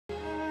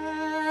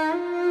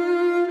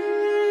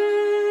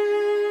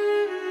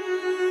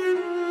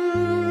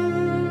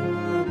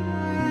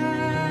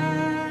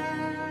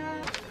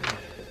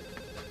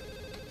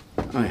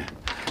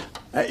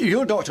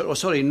Your daughter, oh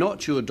sorry,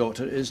 not your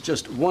daughter, is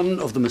just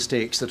one of the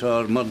mistakes that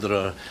our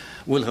murderer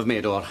will have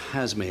made or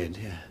has made.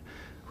 Yeah.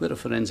 Where are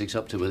forensics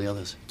up to with the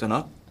others?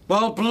 Dunno.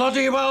 Well,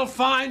 bloody well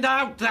find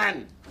out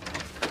then.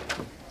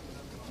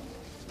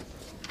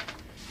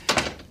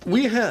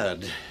 We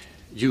heard,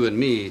 you and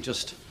me,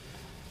 just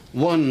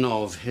one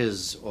of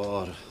his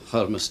or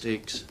her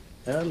mistakes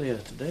earlier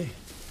today.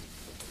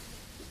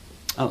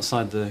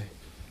 Outside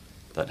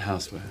that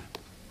house where...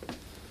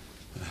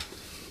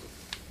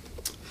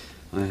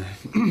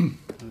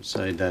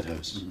 Outside that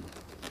house.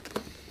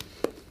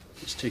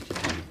 Just take your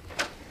time.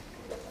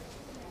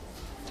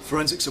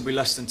 Forensics will be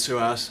less than 2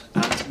 hours,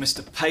 and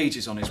Mr. Page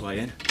is on his way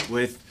in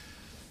with...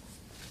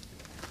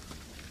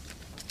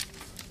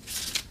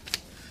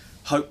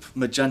 Hope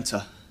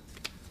Magenta.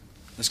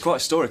 There's quite a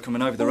story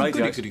coming over the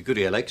radio.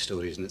 Goody. I like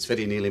stories, and it's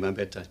very nearly my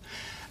bedtime.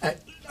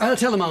 I'll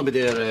tell them I'll be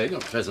there,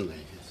 presently.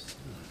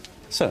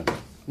 So,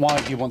 why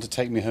do you want to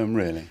take me home,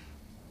 really?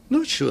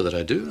 Not sure that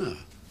I do, no.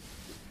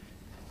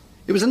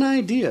 It was an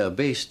idea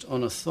based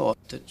on a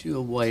thought that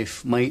your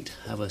wife might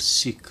have a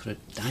secret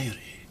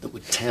diary that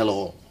would tell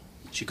all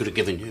she could have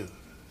given you.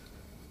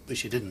 But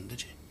she didn't,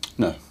 did she?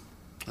 No.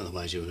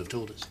 Otherwise, you would have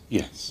told us.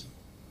 Yes.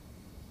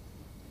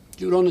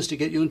 Your honesty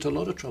get you into a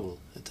lot of trouble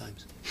at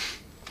times.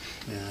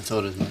 Yeah, I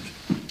thought as much.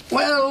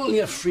 Well,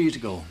 you're free to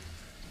go.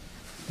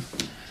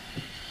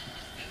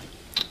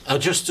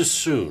 Just as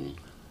soon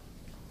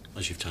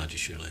as you've tied your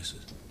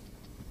shoelaces.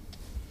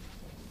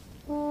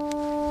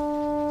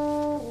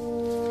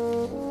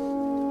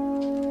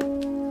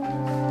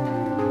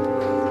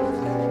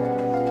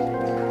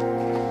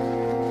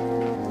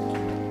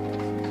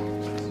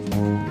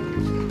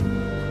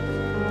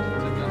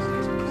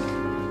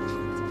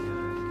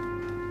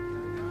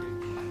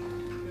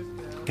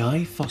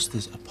 Guy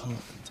Foster's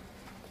apartment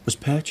was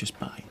purchased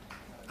by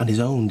and is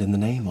owned in the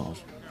name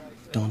of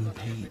Don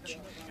Page,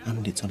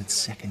 and it's on its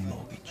second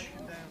mortgage.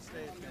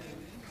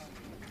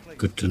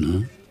 Good to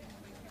know.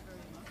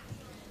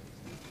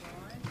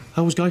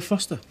 How was Guy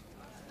Foster?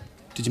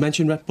 Did you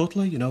mention Rhett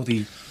Butler? You know,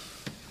 the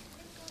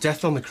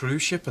death on the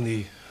cruise ship and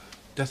the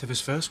death of his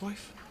first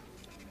wife?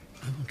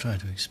 I will try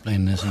to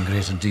explain this in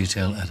greater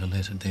detail at a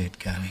later date,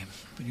 Gary.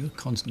 But your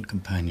constant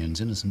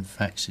companions, innocent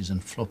faxes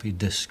and floppy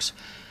disks,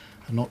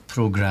 are not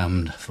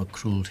programmed for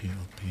cruelty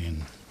or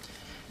pain.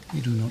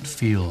 We do not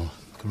feel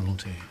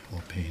cruelty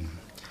or pain.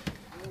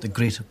 But the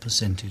greater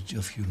percentage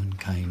of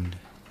humankind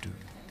do.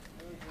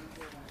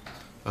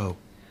 Oh,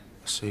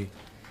 I see.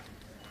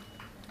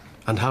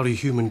 And how do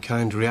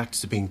humankind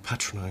react to being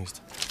patronised?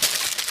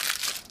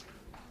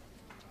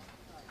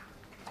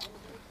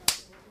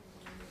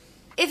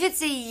 If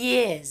it's a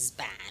year's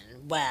ban,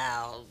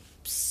 well,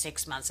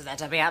 6 months of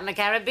that I'll be out in the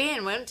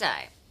Caribbean, won't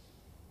I?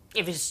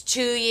 If it's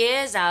 2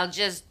 years, I'll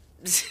just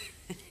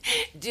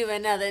do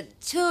another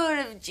tour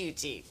of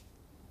duty.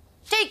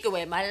 Take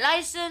away my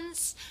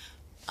license,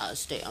 I'll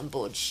stay on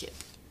board ship.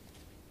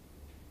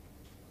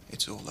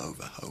 It's all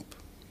over, Hope.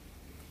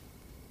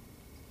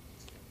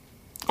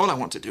 All I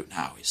want to do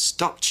now is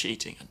stop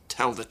cheating and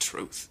tell the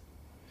truth.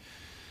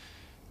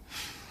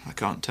 I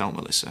can't tell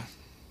Melissa.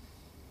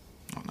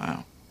 Not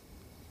now.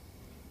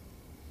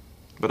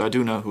 But I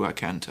do know who I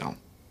can tell.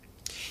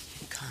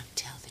 You can't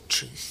tell the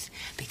truth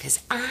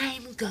because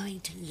I'm going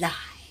to lie.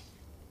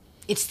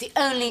 It's the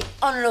only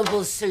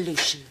honourable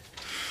solution.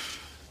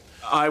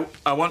 I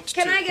want to...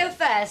 Can I go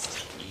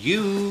first?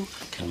 You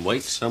can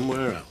wait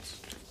somewhere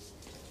else.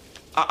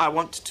 I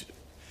want to...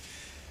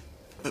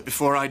 But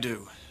before I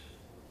do,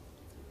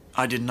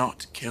 I did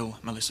not kill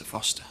Melissa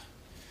Foster.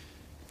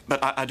 But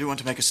I do want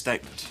to make a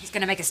statement. He's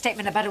going to make a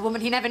statement about a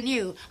woman he never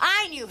knew.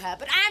 I knew her,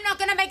 but I'm not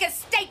going to make a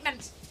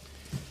statement.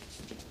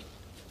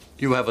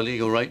 You have a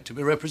legal right to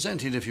be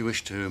represented if you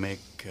wish to make...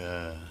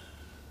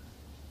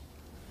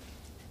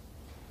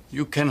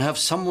 You can have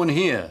someone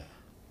here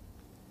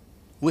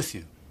with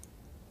you.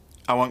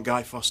 I want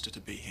Guy Foster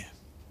to be here.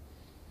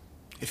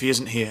 If he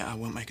isn't here, I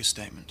won't make a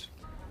statement.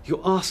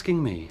 You're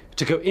asking me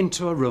to go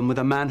into a room with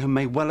a man who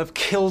may well have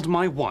killed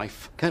my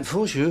wife? Can't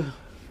force you.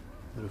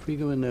 But if we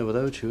go in there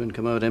without you and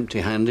come out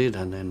empty-handed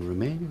and then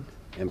remain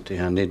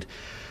empty-handed,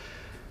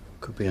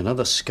 could be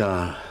another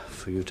scar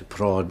for you to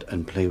prod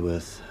and play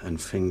with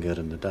and finger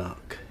in the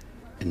dark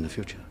in the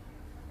future.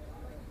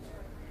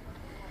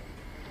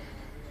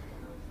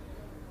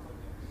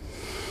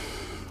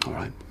 All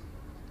right.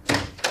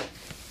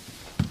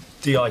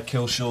 D.I.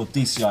 Kilshaw,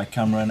 DCI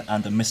Cameron,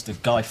 and a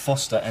Mr. Guy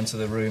Foster enter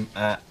the room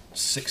at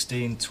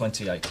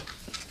 16:28.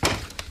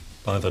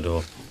 By the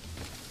door.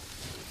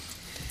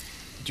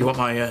 Do you want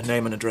my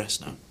name and address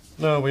now?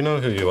 No, we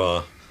know who you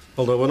are,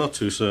 although we're not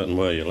too certain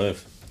where you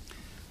live.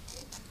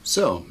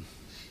 So,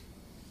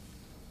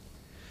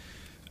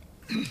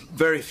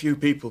 very few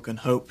people can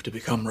hope to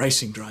become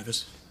racing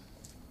drivers,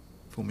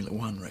 Formula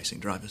One racing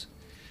drivers,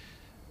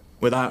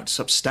 without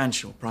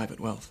substantial private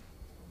wealth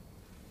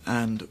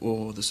and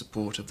or the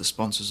support of the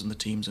sponsors and the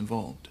teams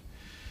involved.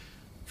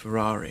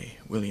 Ferrari,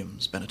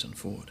 Williams, Benetton,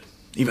 Ford.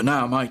 Even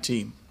now, my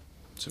team,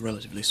 it's a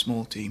relatively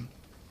small team,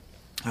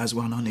 has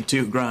won only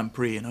 2 Grand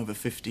Prix in over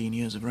 15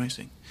 years of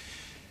racing.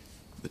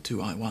 the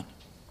two I won.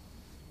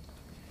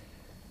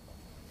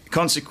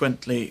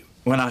 Consequently,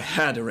 when I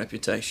had a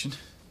reputation,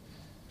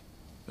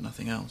 but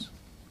nothing else,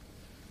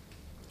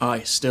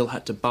 I still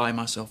had to buy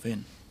myself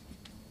in.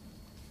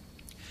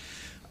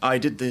 I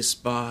did this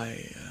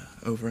by,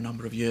 over a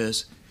number of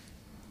years,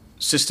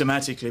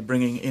 systematically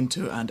bringing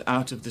into and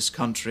out of this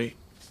country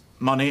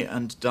money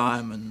and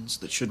diamonds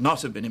that should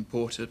not have been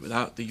imported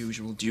without the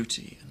usual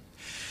duty and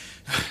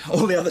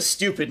all the other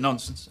stupid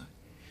nonsense.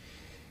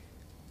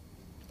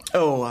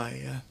 Oh,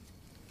 I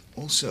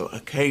also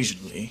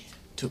occasionally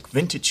took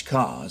vintage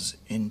cars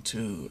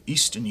into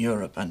Eastern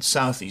Europe and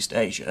Southeast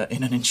Asia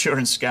in an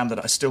insurance scam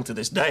that I still to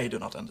this day do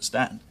not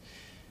understand.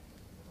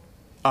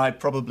 I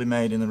probably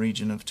made in the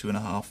region of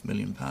 £2.5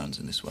 million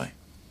in this way.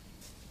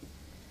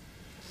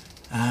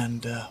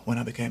 And when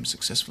I became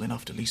successful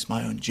enough to lease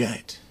my own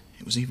jet,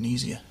 it was even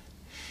easier.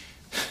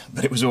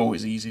 But it was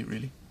always easy,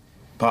 really.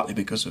 Partly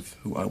because of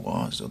who I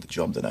was or the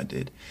job that I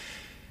did.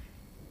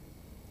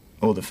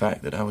 Or the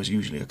fact that I was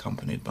usually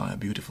accompanied by a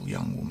beautiful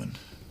young woman,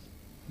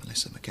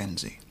 Melissa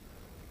Mackenzie.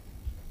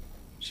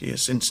 She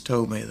has since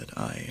told me that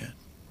I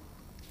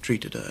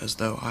treated her as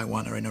though I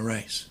won her in a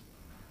race.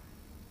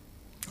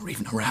 Or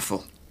even a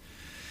raffle.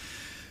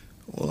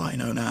 All I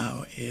know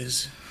now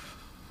is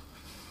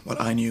what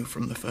I knew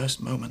from the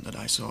first moment that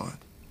I saw her,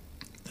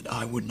 that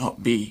I would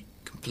not be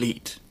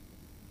complete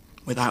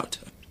without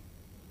her.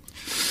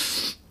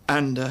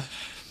 And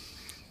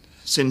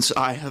since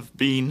I have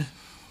been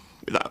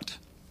without her,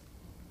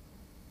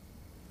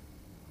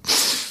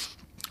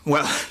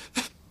 well,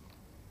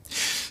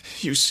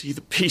 you see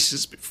the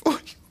pieces before you.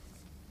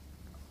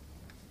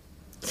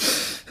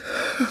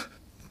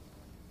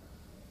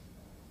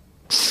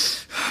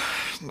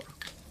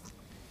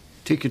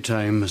 Take your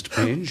time, Mr.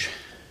 Page.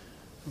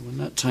 When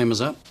that time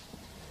is up,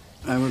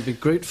 I would be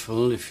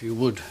grateful if you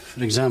would,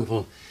 for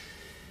example,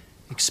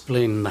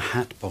 explain the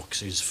hat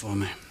boxes for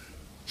me.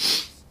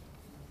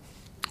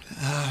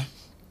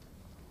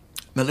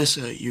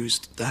 Melissa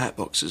used the hat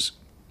boxes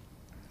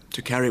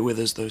to carry with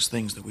us those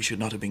things that we should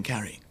not have been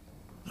carrying.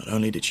 Not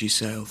only did she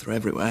sail through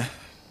everywhere,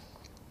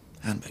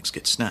 handbags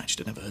get snatched.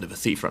 I never heard of a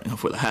thief running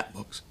off with a hat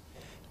box.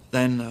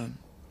 Then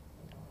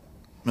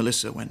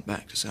Melissa went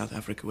back to South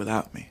Africa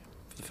without me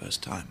for the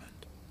first time,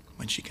 and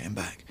when she came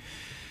back,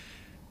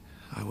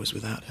 I was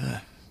without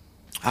her.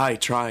 I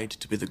tried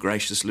to be the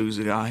gracious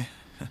loser guy.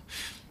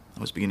 I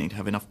was beginning to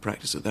have enough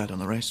practice at that on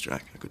the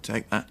racetrack. I could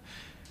take that.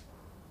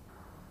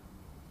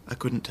 I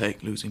couldn't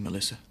take losing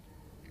Melissa.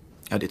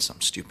 I did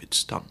some stupid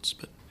stunts,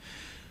 but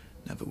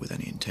never with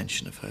any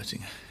intention of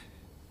hurting her.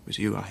 It was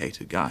you I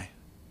hated, Guy.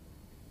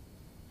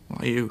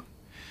 Why you?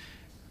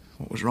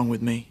 What was wrong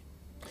with me?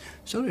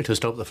 Sorry to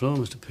stop the flow,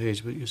 Mr.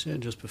 Page, but you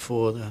said just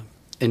before the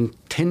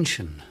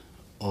intention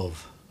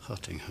of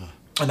hurting her.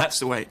 And that's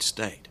the way it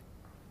stayed.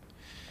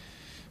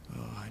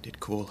 Oh, I did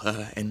call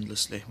her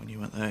endlessly when you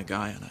went there,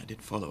 Guy, and I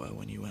did follow her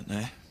when you went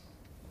there.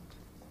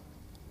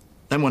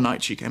 Then one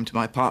night she came to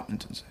my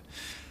apartment and said,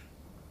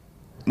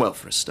 well,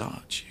 for a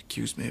start, she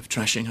accused me of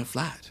trashing her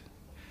flat.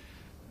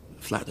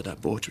 The flat that I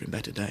bought her in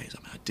better days.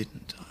 I mean, I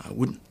didn't. I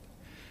wouldn't.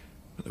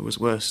 But there was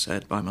worse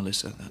said by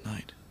Melissa that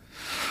night.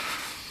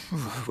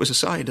 It was a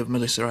side of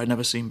Melissa I'd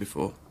never seen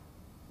before.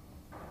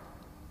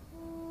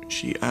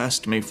 She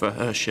asked me for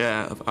her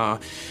share of our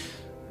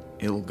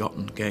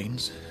ill-gotten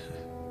gains.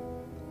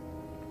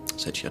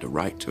 Said she had a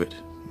right to it,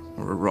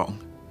 or a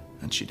wrong,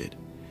 and she did.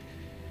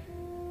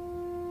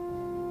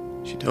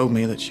 She told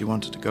me that she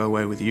wanted to go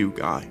away with you,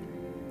 Guy,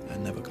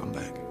 and never come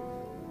back.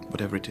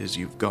 Whatever it is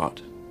you've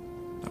got,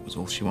 that was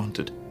all she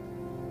wanted.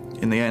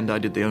 In the end, I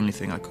did the only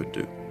thing I could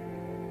do.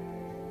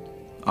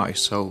 I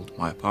sold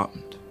my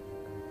apartment.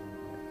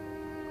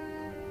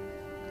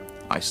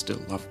 I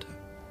still loved her.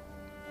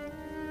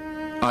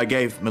 I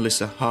gave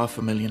Melissa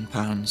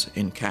 £500,000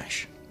 in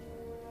cash.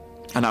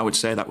 And I would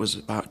say that was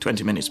about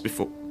 20 minutes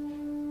before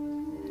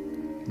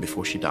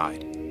she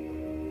died.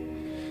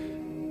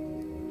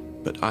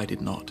 But I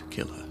did not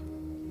kill her.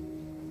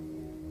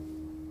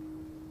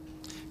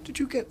 Did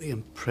you get the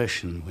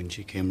impression when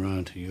she came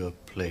round to your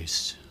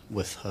place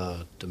with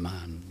her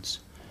demands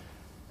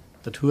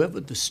that whoever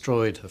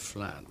destroyed her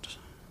flat,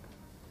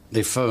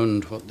 they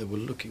found what they were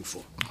looking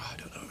for? I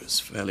don't know, it's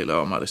fairly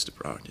low on my list of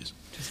priorities.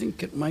 Do you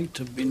think it might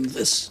have been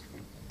this?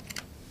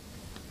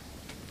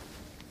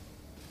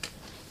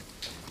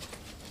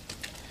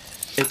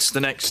 It's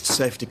the next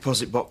safe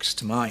deposit box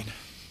to mine.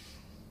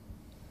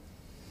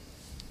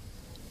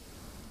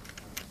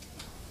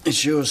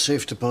 It's your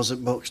safe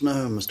deposit box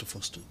now, Mr.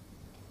 Foster.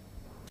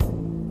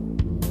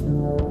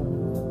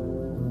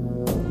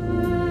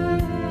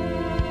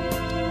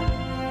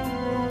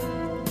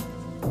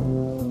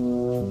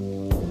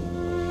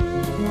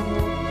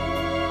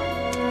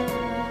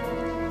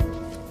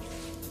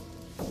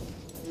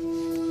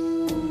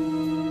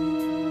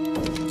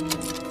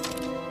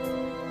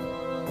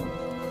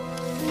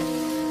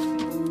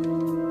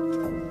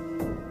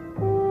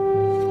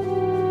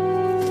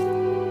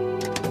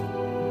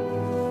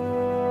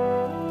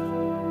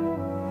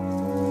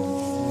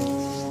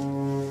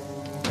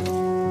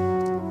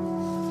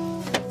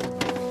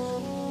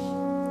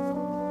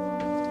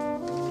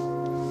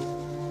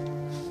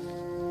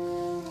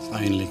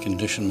 finally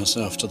condition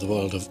myself to the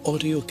world of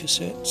audio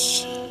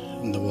cassettes,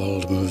 and the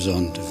world moves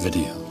on to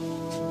video.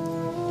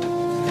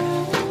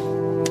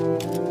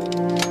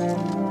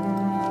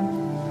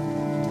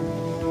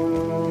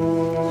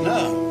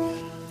 Now,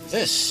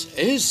 this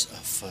is a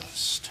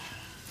first.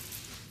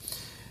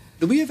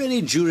 Do we have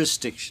any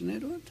jurisdiction,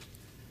 Edward?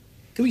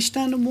 Can we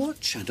stand and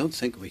watch? I don't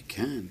think we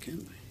can we?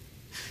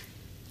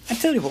 I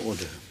tell you what we'll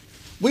do.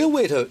 We'll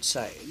wait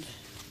outside,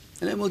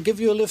 and then we'll give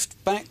you a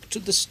lift back to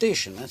the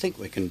station. I think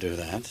we can do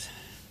that.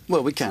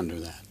 Well, we can do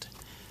that.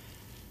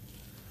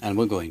 And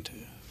we're going to. I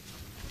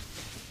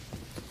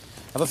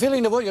have a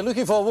feeling that what you're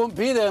looking for won't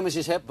be there,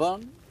 Mrs.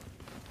 Hepburn.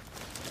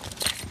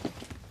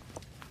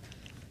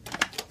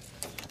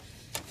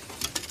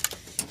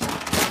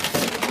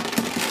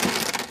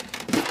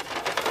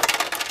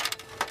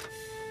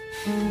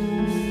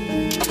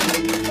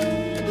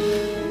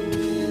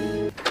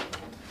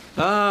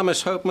 Ah,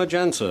 Miss Hope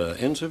Magenta.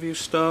 Interview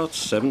starts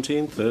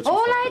 17:30. All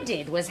I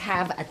did was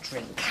have a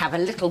drink, have a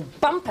little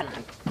bump, and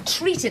I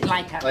treat it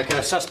like a... Like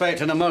a suspect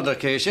in a murder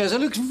case, yes.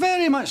 It looks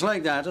very much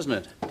like that, doesn't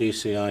it?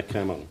 DCI,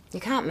 come on. You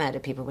can't murder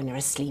people when you're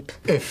asleep.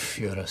 If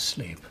you're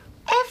asleep.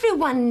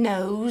 Everyone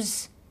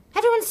knows.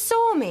 Everyone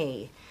saw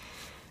me.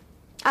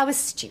 I was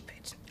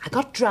stupid. I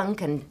got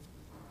drunk and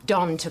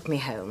Don took me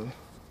home.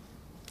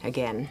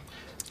 Again.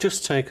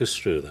 Just take us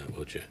through that,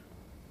 would you?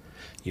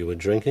 You were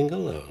drinking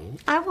alone.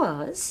 I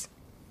was.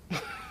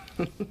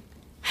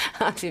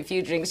 After a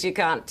few drinks, you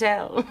can't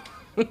tell.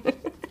 Oh,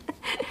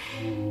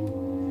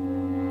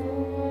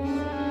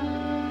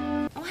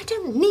 I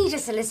don't need a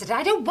solicitor.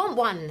 I don't want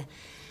one.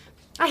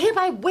 I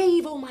hereby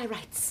waive all my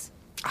rights.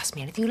 Ask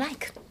me anything you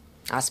like.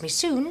 Ask me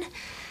soon.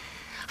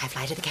 I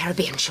fly to the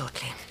Caribbean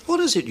shortly.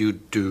 What is it you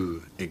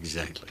do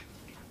exactly?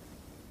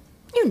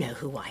 You know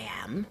who I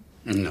am.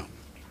 No.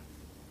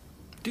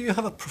 Do you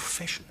have a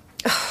profession?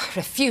 Oh, I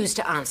refuse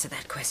to answer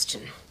that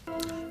question.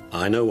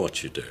 I know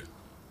what you do.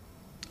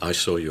 I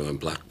saw you in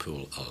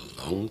Blackpool a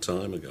long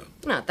time ago.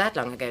 Not that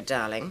long ago,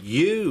 darling.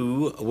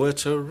 You were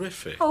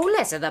terrific. Oh,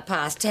 less of the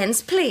past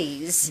tense,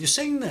 please. You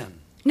sing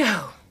then?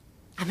 No,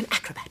 I'm an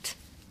acrobat.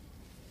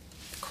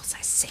 Of course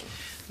I sing.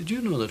 Did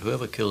you know that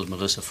whoever killed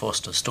Melissa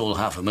Foster stole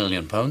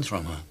 £500,000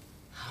 from her?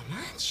 How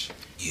much?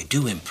 You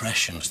do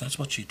impressions. That's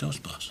what she does,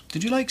 boss.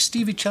 Did you like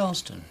Stevie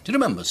Charleston? Do you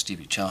remember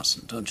Stevie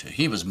Charleston, don't you?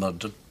 He was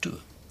murdered too.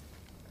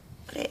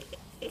 But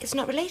it's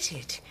not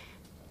related.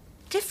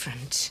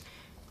 Different.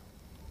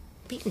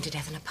 Beaten to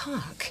death in a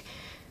park.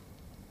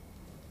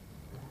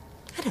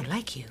 I don't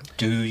like you.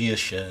 Do you,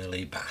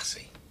 Shirley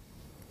Bassey?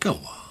 Go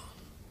on.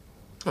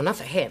 Well, not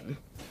for him.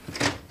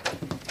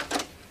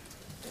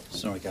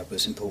 Sorry, Gab, but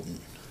it's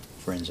important.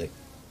 Forensic.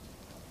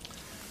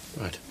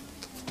 Right.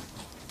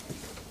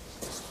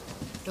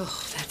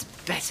 Oh, that's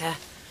better.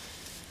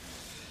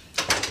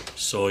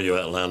 Saw you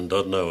at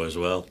Llandudno as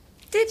well.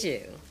 Did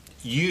you?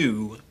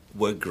 You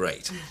were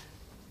great.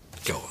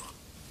 Go on.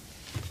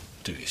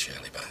 Do you,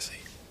 Shirley Bassey?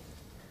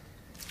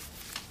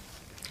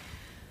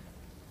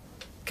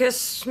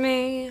 Kiss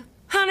me,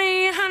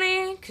 honey,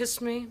 honey,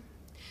 kiss me.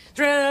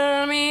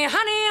 Thrill me, honey,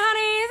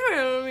 honey,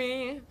 thrill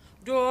me.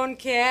 Don't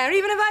care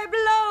even if I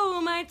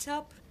blow my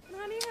top.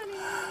 Honey, honey,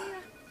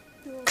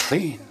 honey.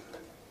 Clean.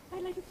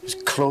 His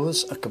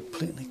clothes are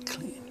completely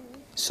clean.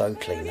 So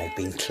clean they've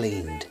been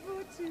cleaned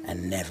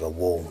and never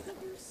worn.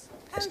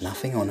 There's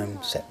nothing on them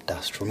except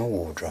dust from a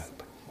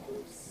wardrobe.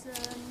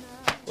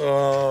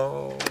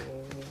 Oh.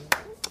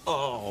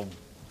 Oh,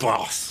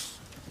 boss.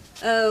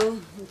 Oh,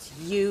 it's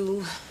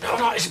you.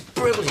 No, it's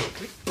brilliant.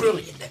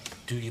 Brilliant.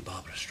 Do you,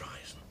 Barbara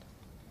Streisand?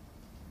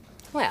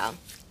 Well,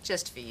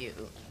 just for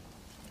you.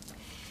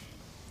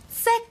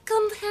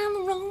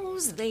 Second-hand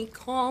rose, they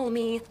call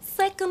me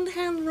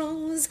second-hand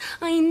rose.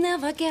 I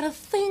never get a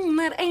thing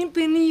that ain't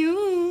been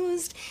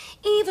used.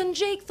 Even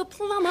Jake the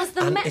plumber's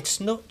the And man. it's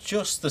not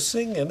just the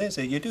singing, is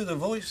it? You do the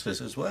voices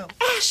as well.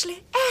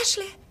 Ashley,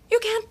 you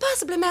can't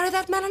possibly marry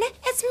that Melanie.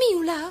 It's me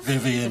you love.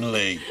 Vivian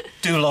Lee.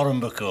 Do Lauren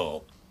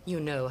Bacall. You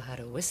know how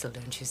to whistle,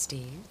 don't you,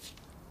 Steve?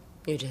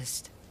 You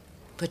just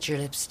put your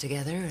lips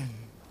together and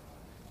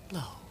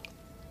blow.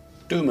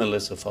 Do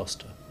Melissa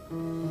Foster.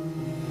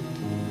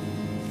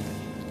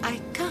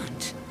 I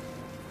can't.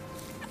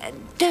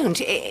 Don't.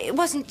 It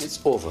wasn't...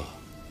 It's over.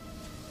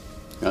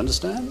 You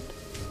understand?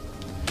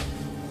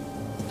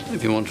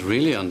 If you want to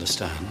really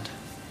understand,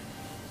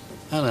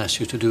 I'll ask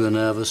you to do a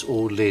nervous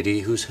old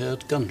lady who's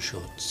heard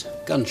gunshots.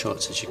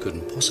 Gunshots that she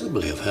couldn't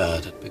possibly have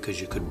heard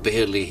because you could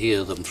barely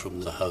hear them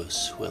from the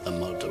house where the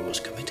murder was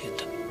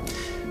committed.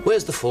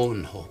 Where's the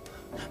phone, Hope?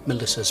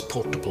 Melissa's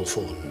portable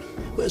phone.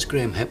 Where's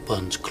Graham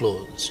Hepburn's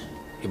clothes?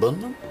 You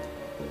burned them?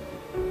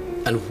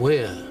 And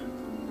where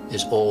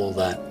is all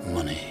that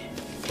money?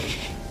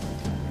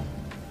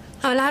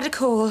 I'm allowed to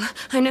call.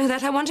 I know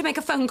that. I want to make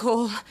a phone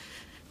call.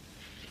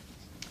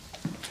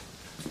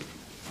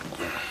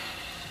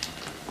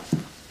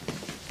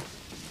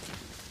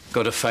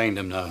 Got to find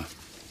him now.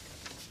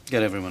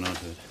 Get everyone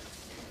onto it.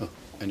 Oh,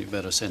 and you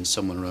better send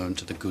someone round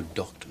to the good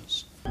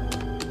doctors.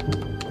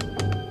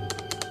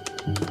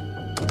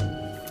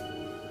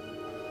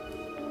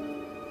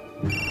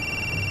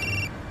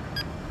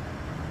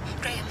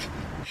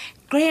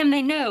 Graham,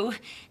 they know.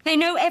 They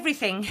know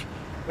everything.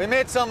 We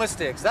made some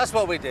mistakes, that's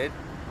what we did.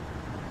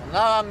 And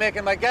now I'm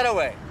making my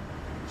getaway.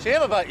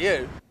 Shame about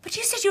you. But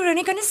you said you were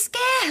only going to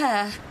scare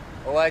her.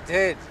 Oh, I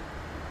did.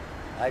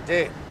 I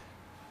did.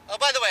 Oh,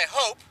 by the way,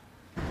 Hope.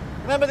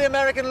 Remember the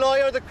American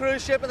lawyer, the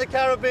cruise ship in the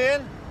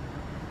Caribbean?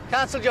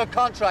 Cancelled your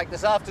contract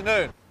this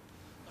afternoon.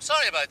 I'm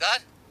sorry about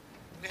that.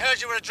 We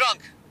heard you were a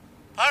drunk.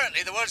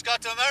 Apparently the word's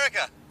got to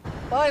America.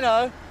 Bye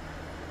now.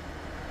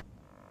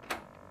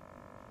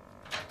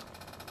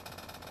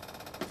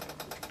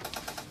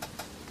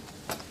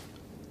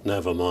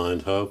 Never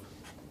mind, Hope.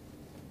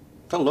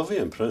 They'll love you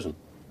in prison.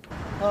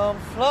 Come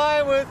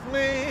fly with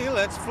me,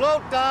 let's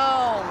float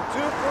down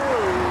to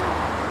Peru.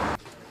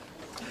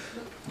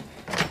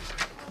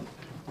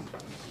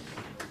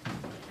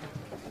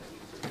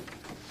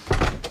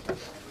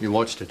 You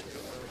watched it.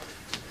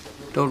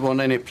 Don't want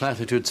any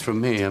platitudes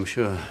from me, I'm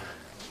sure.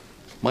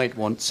 Might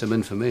want some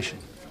information.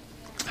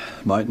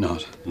 Might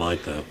not.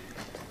 Might, though.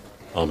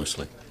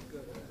 Honestly.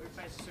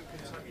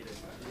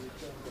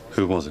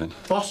 Who was it?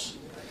 Boss!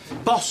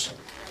 Boss!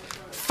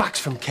 Facts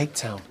from Cape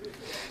Town.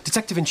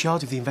 Detective in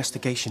charge of the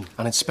investigation,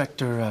 an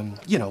inspector,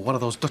 you know, one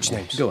of those Dutch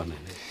names. Go on, then.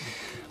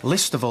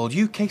 List of all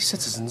UK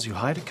citizens who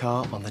hired a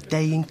car on the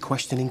day in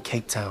question in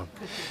Cape Town.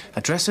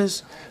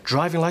 Addresses,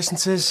 driving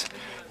licenses,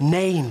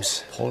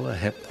 names. Paula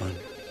Hepburn.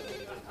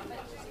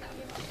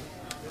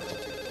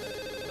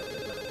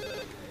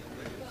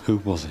 Who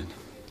was it?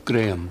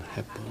 Graham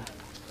Hepburn.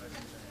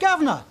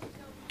 Governor!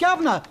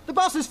 Governor! The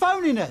boss is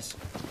phoning us.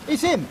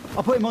 It's him.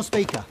 I'll put him on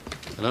speaker.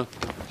 Hello?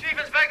 Chief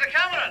Inspector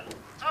Cameron,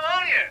 how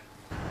are you?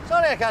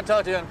 Sorry I can't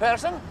talk to you in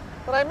person,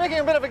 but I'm making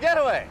a bit of a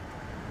getaway.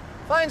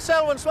 Find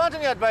Selwyn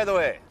Swanton yet, by the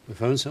way? We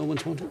found Selwyn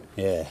Swanton?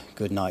 Yeah,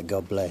 good night,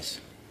 God bless.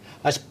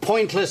 As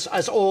pointless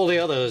as all the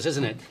others,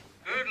 isn't it?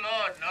 Good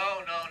Lord,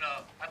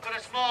 no. I put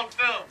a small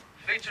film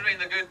featuring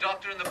the good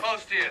doctor in the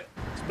post here.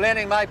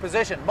 Explaining my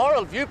position.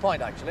 Moral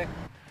viewpoint, actually.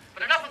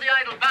 But enough of the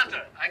idle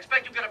banter. I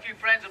expect you've got a few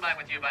friends of mine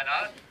with you by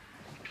now,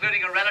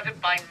 including a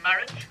relative by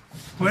marriage.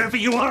 Wherever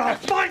you are, I'll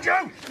find you!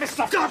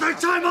 Mr. Goddamn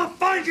time, I'll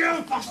find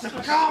you! Buster,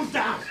 calm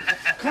down!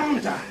 Calm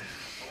down.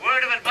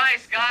 Word of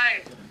advice,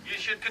 Guy. You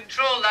should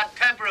control that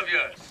temper of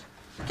yours.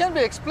 It can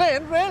be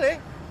explained, really.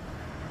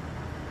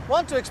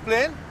 Want to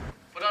explain?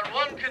 But on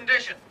one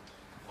condition.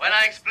 When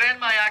I explain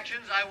my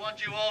actions, I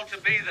want you all to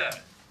be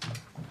there.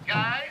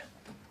 Guy,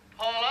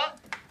 Paula,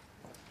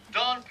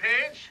 Dawn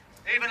Page,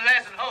 even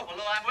Les and Hope,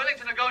 although I'm willing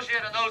to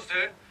negotiate on those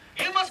two.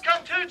 You must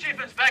come too,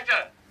 Chief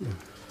Inspector.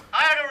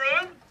 Hired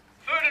a room,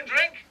 food and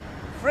drink,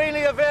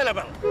 freely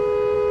available.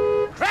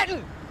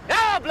 Cretin!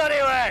 Now, bloody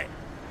way!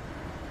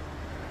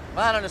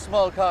 Man in a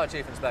small car,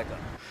 Chief Inspector.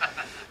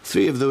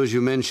 3 of those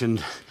you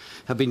mentioned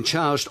have been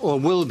charged or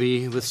will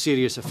be with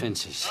serious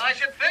offences. I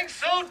should think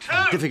so,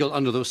 too. Difficult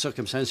under those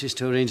circumstances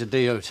to arrange a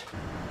day out.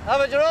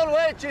 Have it your own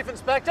way, Chief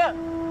Inspector.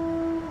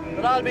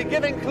 But I'll be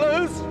giving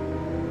clues.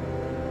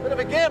 Bit of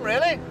a game,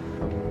 really.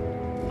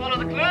 Follow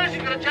the clues,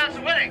 you've got a chance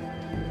of winning.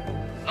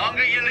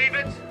 Longer you leave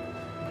it,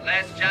 the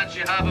less chance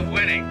you have of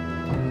winning.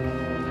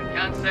 I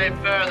can't say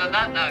fairer than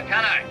that now,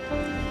 can I?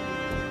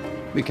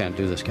 We can't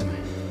do this, can we?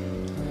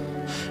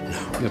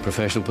 No. You're a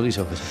professional police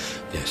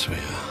officer. Yes, we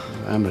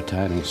are. I'm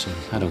retiring, so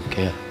I don't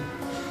care.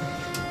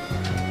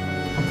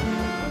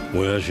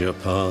 Where's your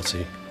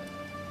party?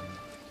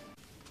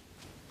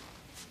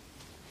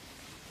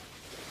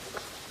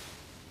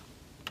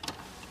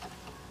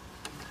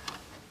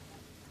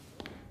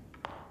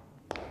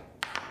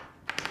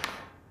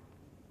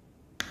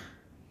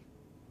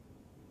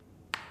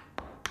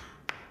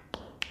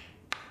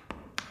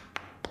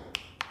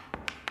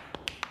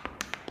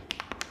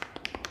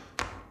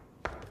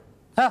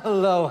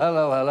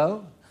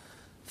 Hello.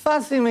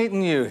 Fancy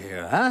meeting you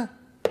here, huh?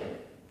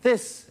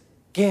 This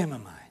game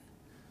of mine.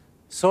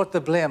 Sort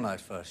the blame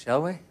out first,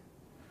 shall we?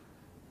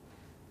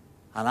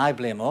 And I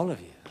blame all of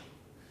you.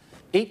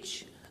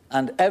 Each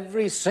and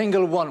every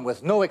single one,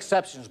 with no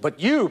exceptions. But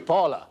you,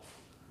 Paula.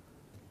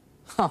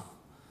 Huh.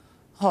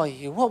 Oh,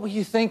 what were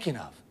you thinking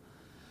of?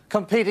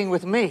 Competing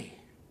with me?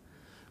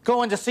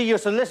 Going to see your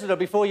solicitor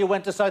before you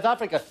went to South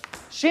Africa?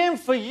 Shame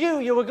for you,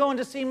 you were going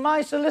to see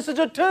my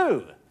solicitor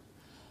too.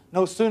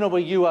 No sooner were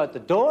you out the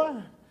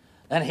door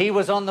than he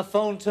was on the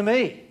phone to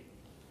me.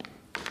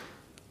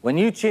 When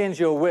you change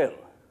your will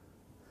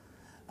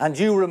and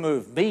you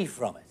remove me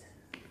from it,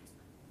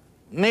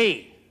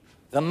 me,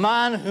 the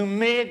man who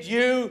made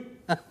you,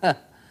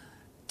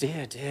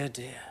 dear,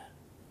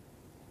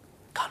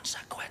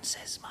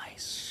 consequences, my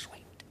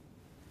sweet.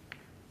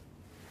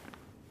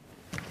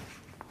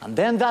 And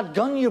then that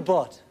gun you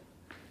bought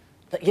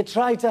that you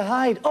tried to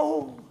hide,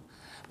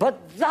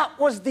 but that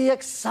was the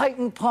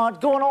exciting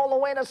part, going all the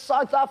way to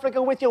South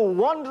Africa with you,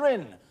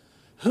 wondering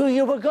who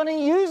you were going to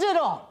use it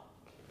on.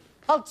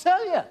 I'll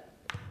tell you.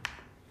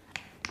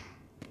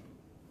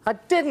 I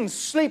didn't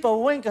sleep a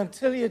wink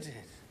until you did.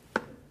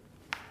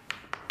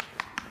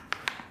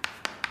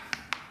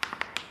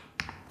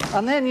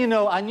 And then, you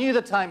know, I knew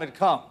the time had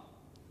come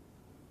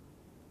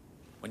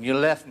when you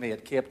left me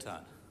at Cape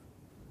Town.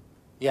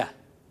 Yeah,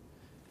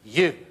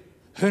 you,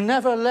 who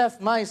never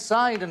left my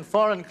side in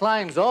foreign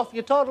climes. Off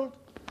you toddled,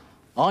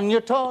 on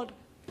you todd,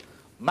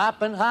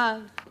 map in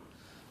hand,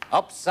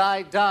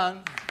 upside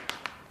down.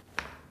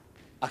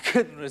 I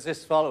couldn't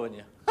resist following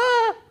you.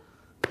 Ah!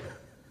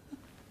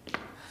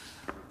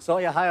 Saw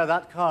you hire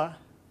that car.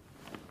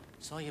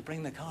 Saw you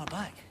bring the car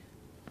back.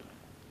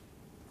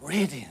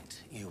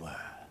 Radiant you were.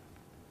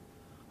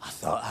 I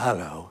thought,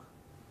 hello.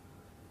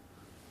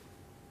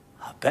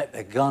 I bet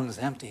the gun's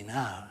empty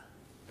now.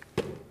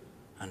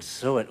 And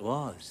so it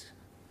was.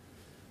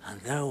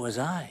 And there was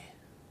I.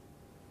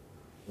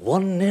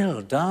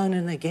 1-0 down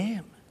in the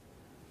game.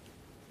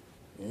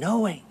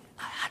 Knowing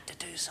I had to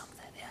do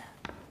something, yeah.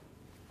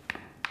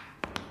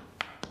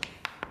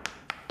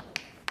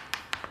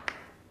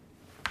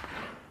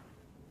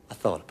 I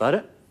thought about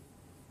it.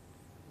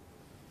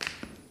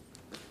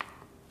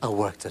 I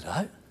worked it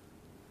out.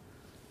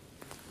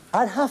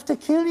 I'd have to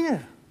kill you.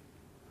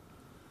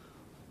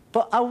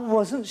 But I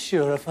wasn't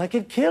sure if I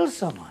could kill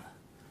someone.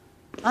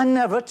 I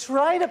never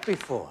tried it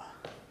before.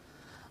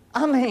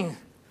 I mean,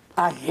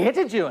 I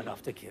hated you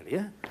enough to kill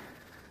you.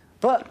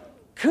 But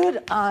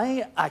could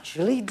I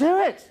actually do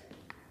it?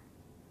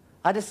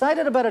 I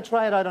decided I better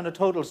try it out on a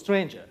total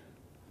stranger.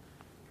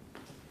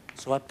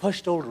 So I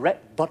pushed old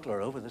Rhett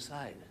Butler over the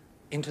side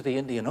into the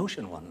Indian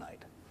Ocean one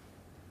night.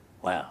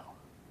 Well,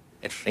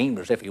 it seemed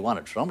as if he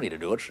wanted somebody to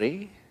do it,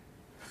 see?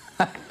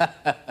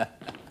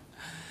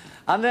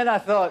 And then I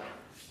thought,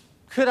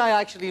 could I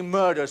actually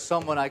murder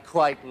someone I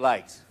quite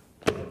liked?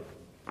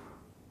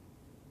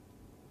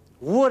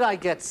 Would I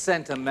get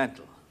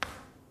sentimental?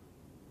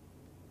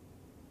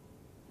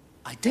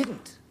 I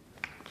didn't.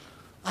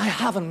 I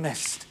haven't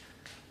missed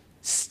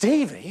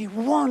Stevie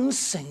one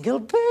single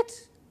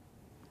bit.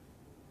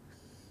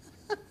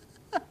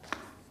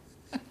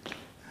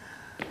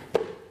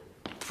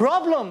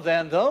 Problem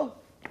then, though,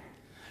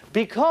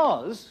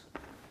 because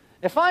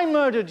if I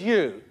murdered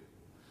you,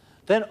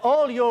 then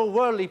all your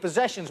worldly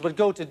possessions would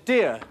go to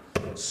dear,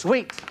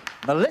 sweet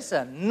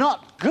Melissa.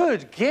 Not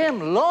good.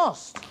 Game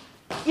lost.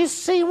 You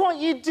see what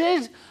you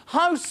did?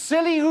 How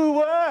silly you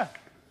were.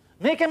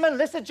 Making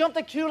Melissa jump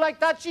the queue like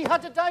that. She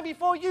had to die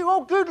before you.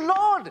 Oh, good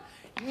Lord.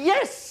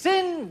 Yes,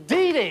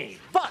 indeedy.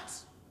 But,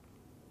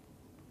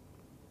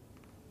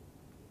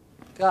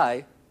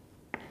 Guy,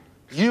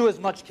 you as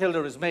much killed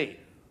her as me.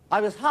 I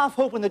was half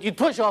hoping that you'd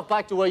push off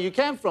back to where you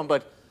came from,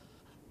 but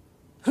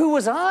who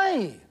was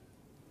I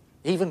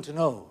even to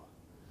know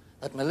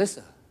that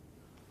Melissa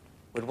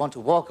would want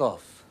to walk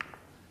off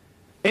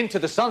into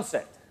the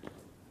sunset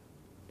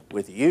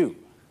with you?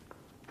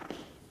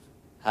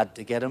 Had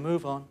to get a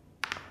move on.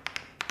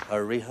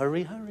 Hurry,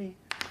 hurry, hurry.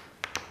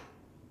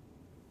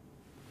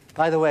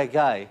 By the way,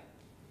 Guy,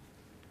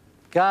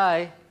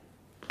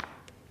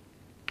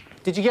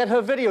 did you get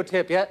her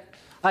videotape yet?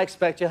 I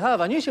expect you have.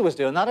 I knew she was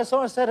doing that. I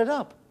saw her set it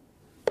up.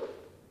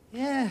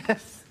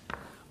 Yes.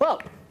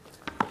 Well,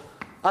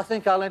 I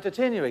think I'll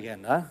entertain you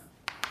again now.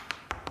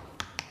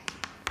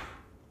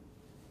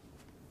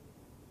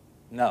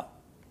 No,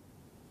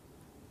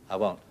 I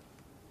won't.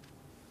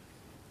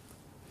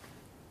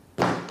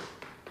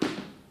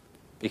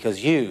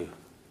 Because you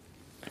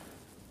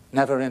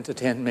never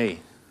entertained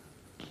me.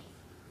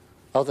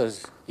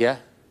 Others, yeah,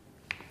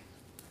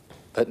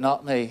 but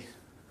not me.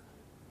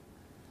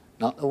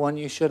 Not the one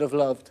you should have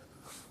loved.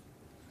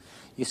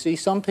 You see,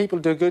 some people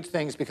do good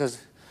things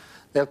because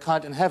they'll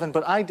count in heaven,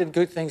 but I did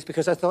good things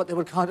because I thought they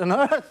would count on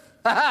earth.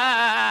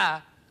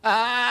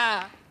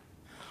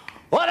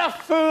 What a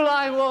fool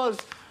I was!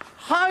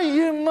 How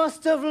you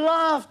must have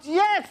laughed.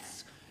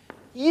 Yes,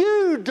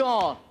 you,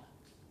 Dawn.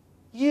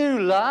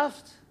 You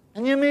laughed,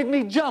 and you made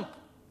me jump.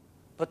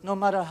 But no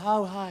matter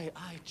how high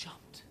I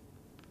jumped,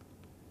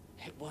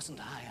 it wasn't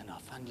high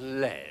enough. And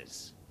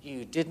Les,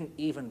 you didn't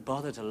even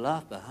bother to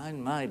laugh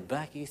behind my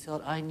back. You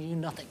thought I knew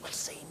nothing. Well,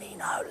 see me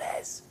now,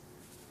 Les.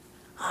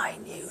 I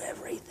knew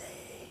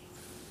everything.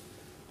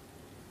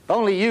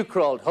 Only you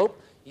crawled,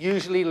 Hope,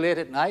 usually late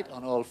at night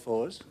on all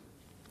fours.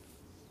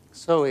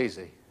 So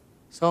easy.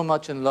 So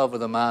much in love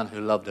with a man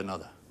who loved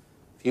another.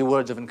 A few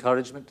words of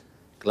encouragement,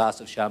 a glass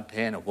of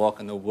champagne, a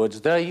walk in the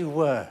woods. There you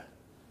were,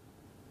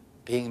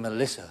 being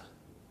Melissa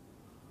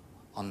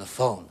on the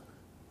phone,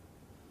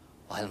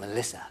 while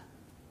Melissa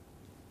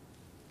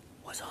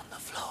was on the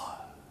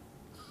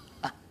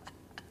floor.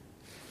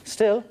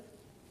 Still,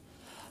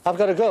 I've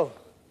got to go.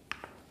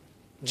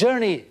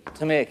 Journey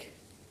to make.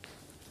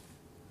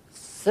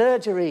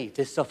 Surgery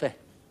to suffer.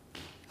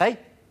 Hey?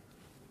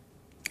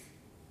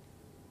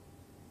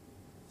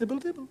 Dibble,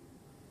 dibble.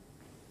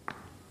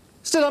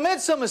 Still, I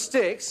made some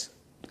mistakes.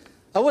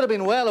 I would have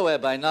been well aware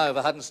by now if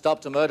I hadn't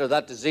stopped to murder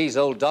that diseased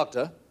old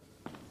doctor.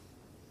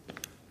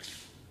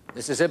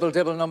 This is Ibble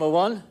Dibble number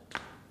 1.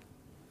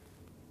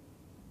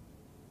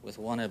 With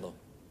 1 Ibble.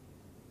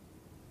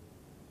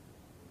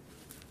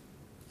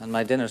 And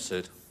my dinner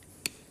suit.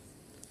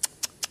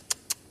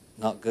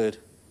 Not good.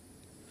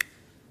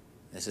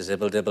 This is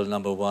Ibble Dibble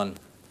number 1.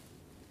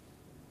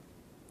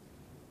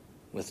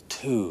 With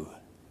 2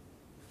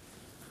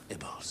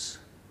 Ibbles.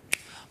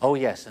 Oh,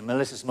 yes, and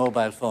Melissa's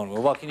mobile phone.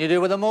 Well, what can you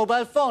do with a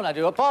mobile phone? I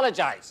do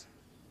apologize.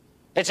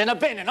 It's in a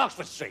bin in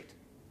Oxford Street.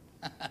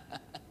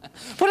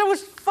 But it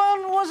was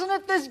fun, wasn't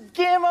it, this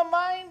game of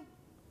mine?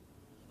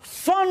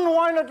 Fun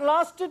while it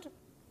lasted.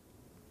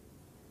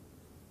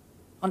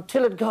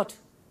 Until it got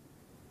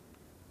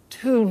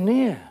too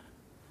near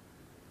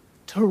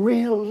to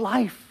real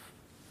life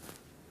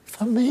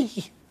for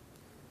me.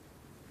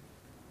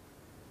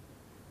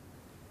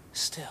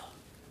 Still.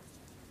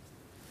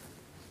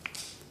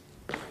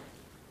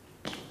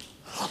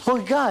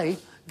 Oh,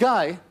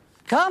 Guy,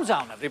 calm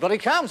down, everybody,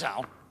 calm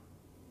down.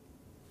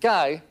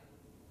 Guy,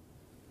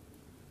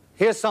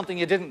 here's something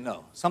you didn't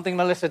know, something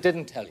Melissa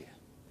didn't tell you.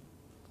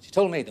 She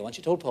told me, though, and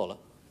she told Paula.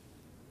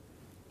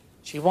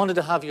 She wanted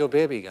to have your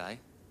baby, Guy.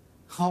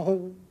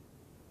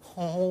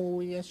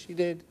 Oh, yes, she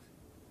did.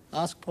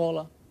 Ask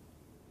Paula.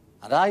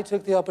 And I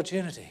took the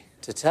opportunity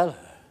to tell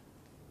her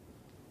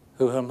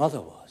who her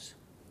mother was,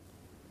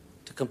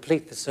 to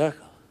complete the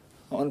circle.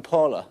 Oh, and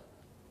Paula,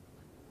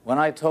 when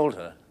I told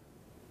her,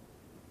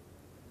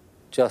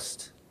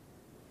 just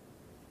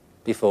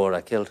before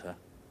I killed her,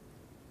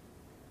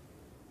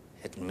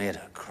 it made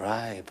her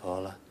cry,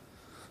 Paula.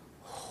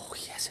 Oh,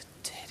 yes, it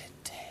did, it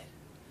did.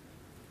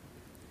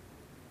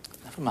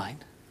 Never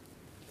mind.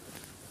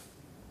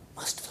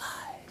 Must fly.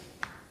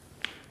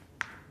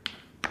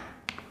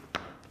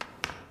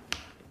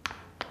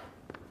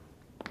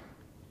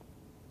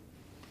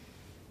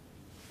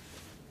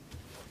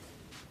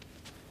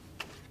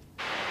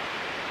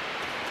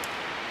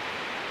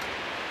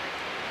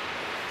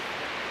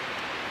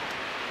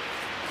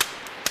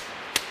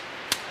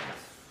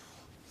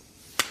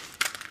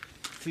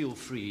 Feel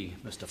free,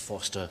 Mr.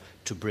 Foster,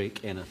 to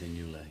break anything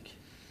you like.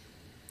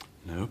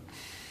 No.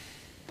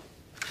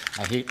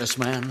 I hate this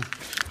man.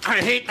 I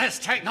hate this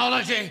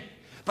technology.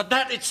 But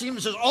that, it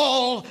seems, is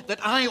all that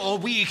I or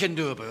we can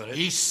do about it.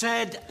 He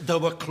said there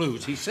were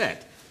clues. He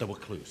said there were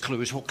clues.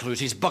 Clues? What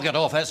clues? He's buggered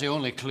off. That's the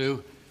only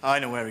clue. I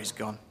know where he's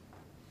gone.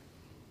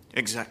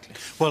 Exactly.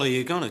 Well, are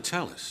you going to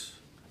tell us?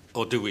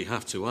 Or do we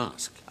have to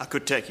ask? I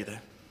could take you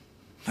there.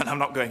 And I'm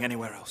not going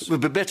anywhere else. It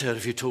would be better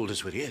if you told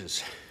us where he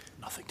is.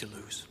 Nothing to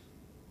lose.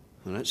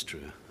 Well, that's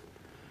true.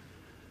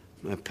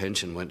 My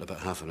pension went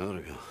about half an hour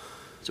ago.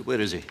 So where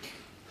is he?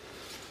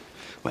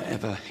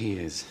 Wherever he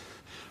is,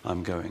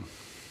 I'm going.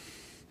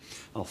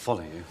 I'll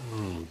follow you.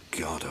 Oh,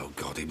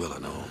 God, he will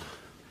have known.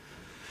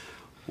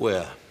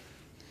 Where?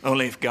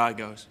 Only if Guy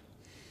goes.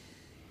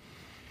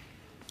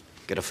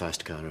 Get a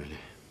fast car ready.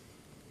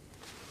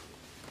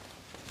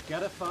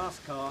 Get a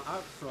fast car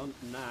out front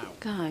now.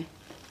 Guy,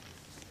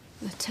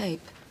 the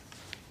tape.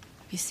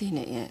 Have you seen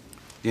it yet?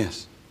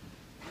 Yes.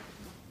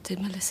 Did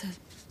Melissa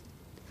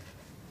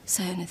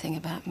say anything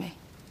about me?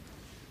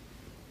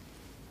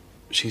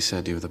 She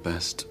said you were the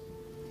best,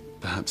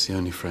 perhaps the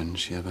only friend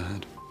she ever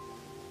had.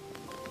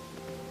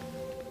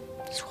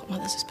 It's what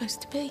mothers are supposed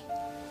to be.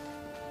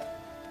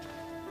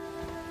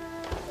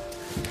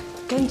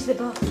 Going to the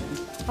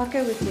bathroom. I'll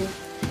go with you.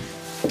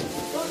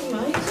 All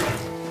right.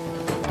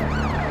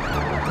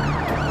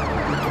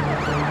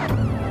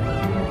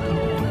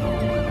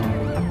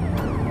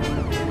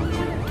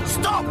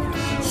 Stop!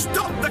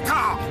 Stop the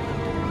car!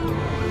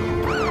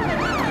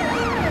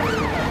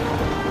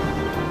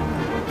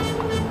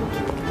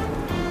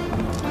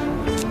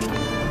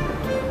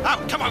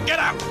 Out! Come on, get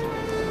out!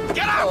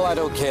 Get out! Oh, I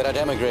don't care. I'd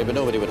emigrate, but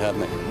nobody would have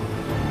me.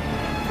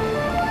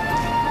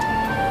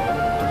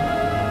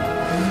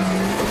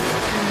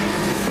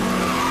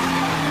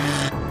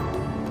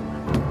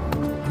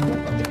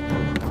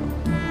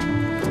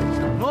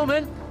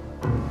 Norman,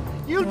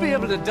 you'll be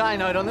able to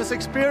dine out on this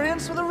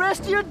experience for the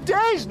rest of your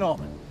days,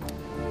 Norman.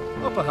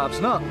 Or perhaps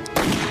not.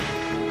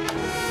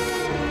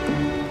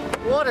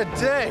 What a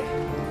day.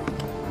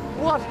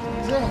 What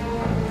a day.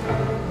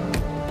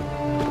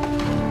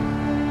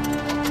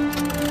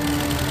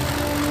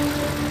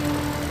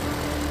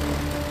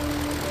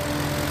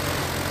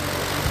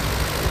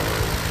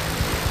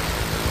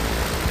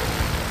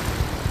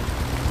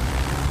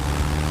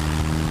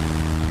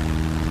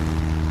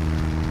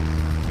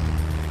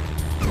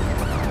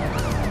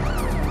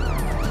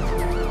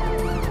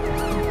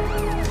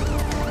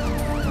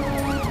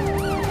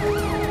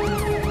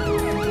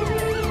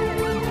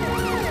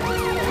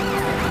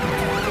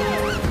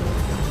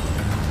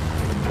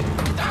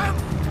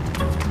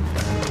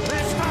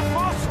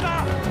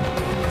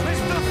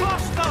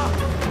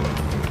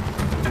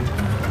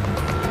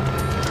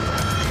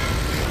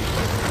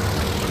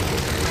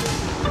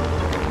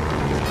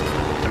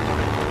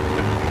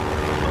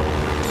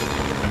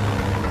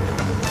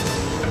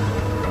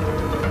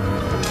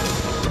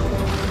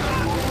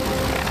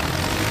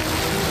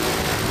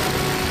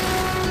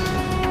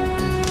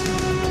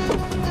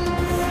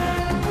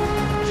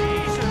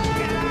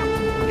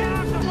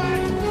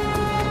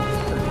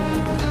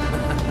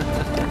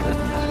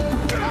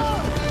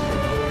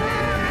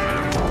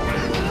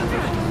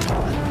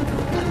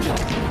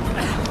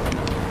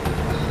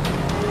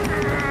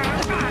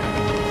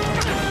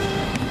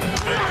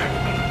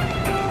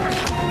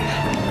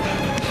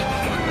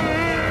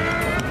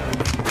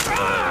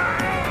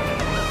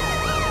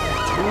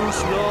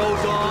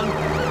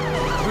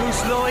 Too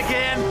slow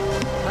again.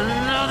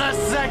 Another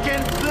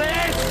second, please.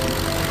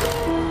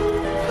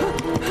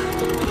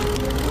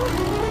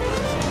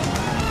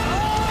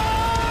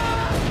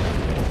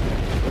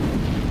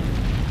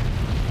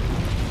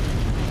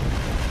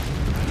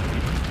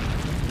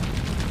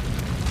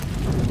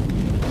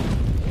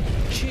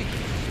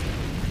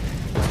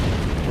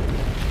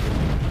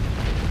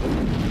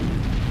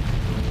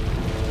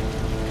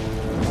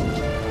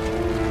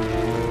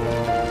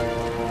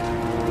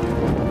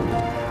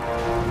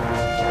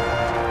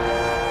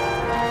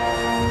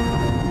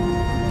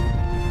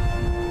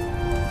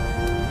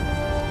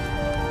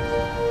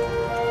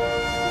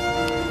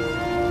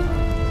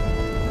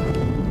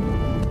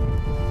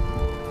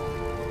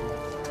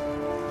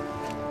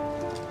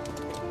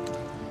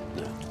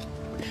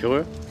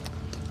 Sure?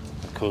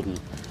 Couldn't.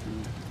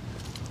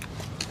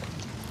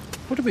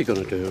 What are we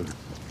going to do?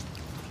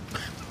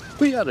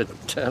 We had a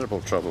terrible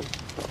trouble.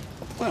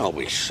 Well,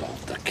 we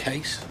solved the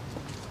case.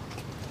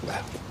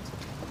 Well,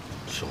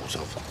 sort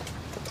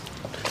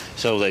of.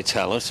 So they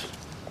tell us.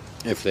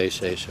 If they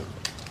say so.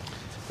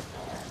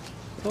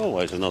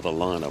 Always another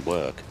line of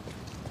work.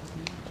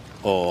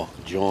 Or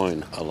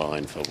join a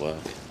line for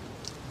work.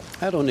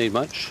 I don't need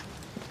much.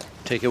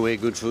 Take away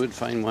good food,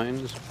 fine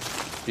wines,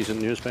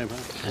 decent newspaper.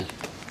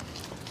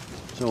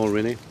 That's all,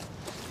 really.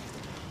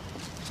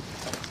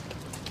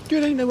 Do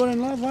you think they were in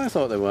love? I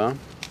thought they were.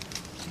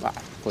 Well,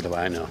 what do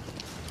I know?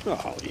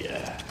 Oh,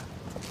 yeah.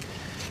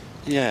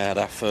 Yeah,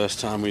 that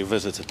first time we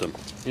visited them.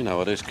 You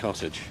know, at his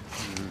cottage.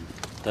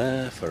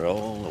 There for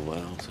all the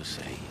world to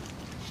see.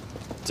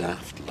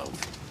 Daft love.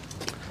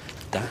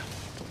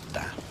 Daft,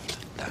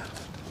 daft,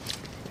 daft.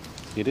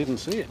 You didn't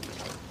see it.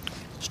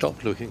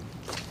 Stopped looking.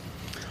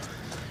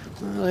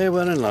 Well, they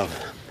were in love.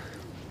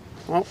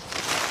 Well,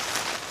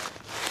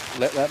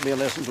 let that be a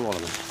lesson to all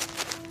of us.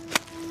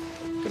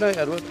 Good night,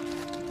 Edward.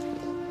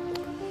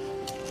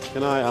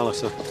 Good night,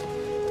 Alistair.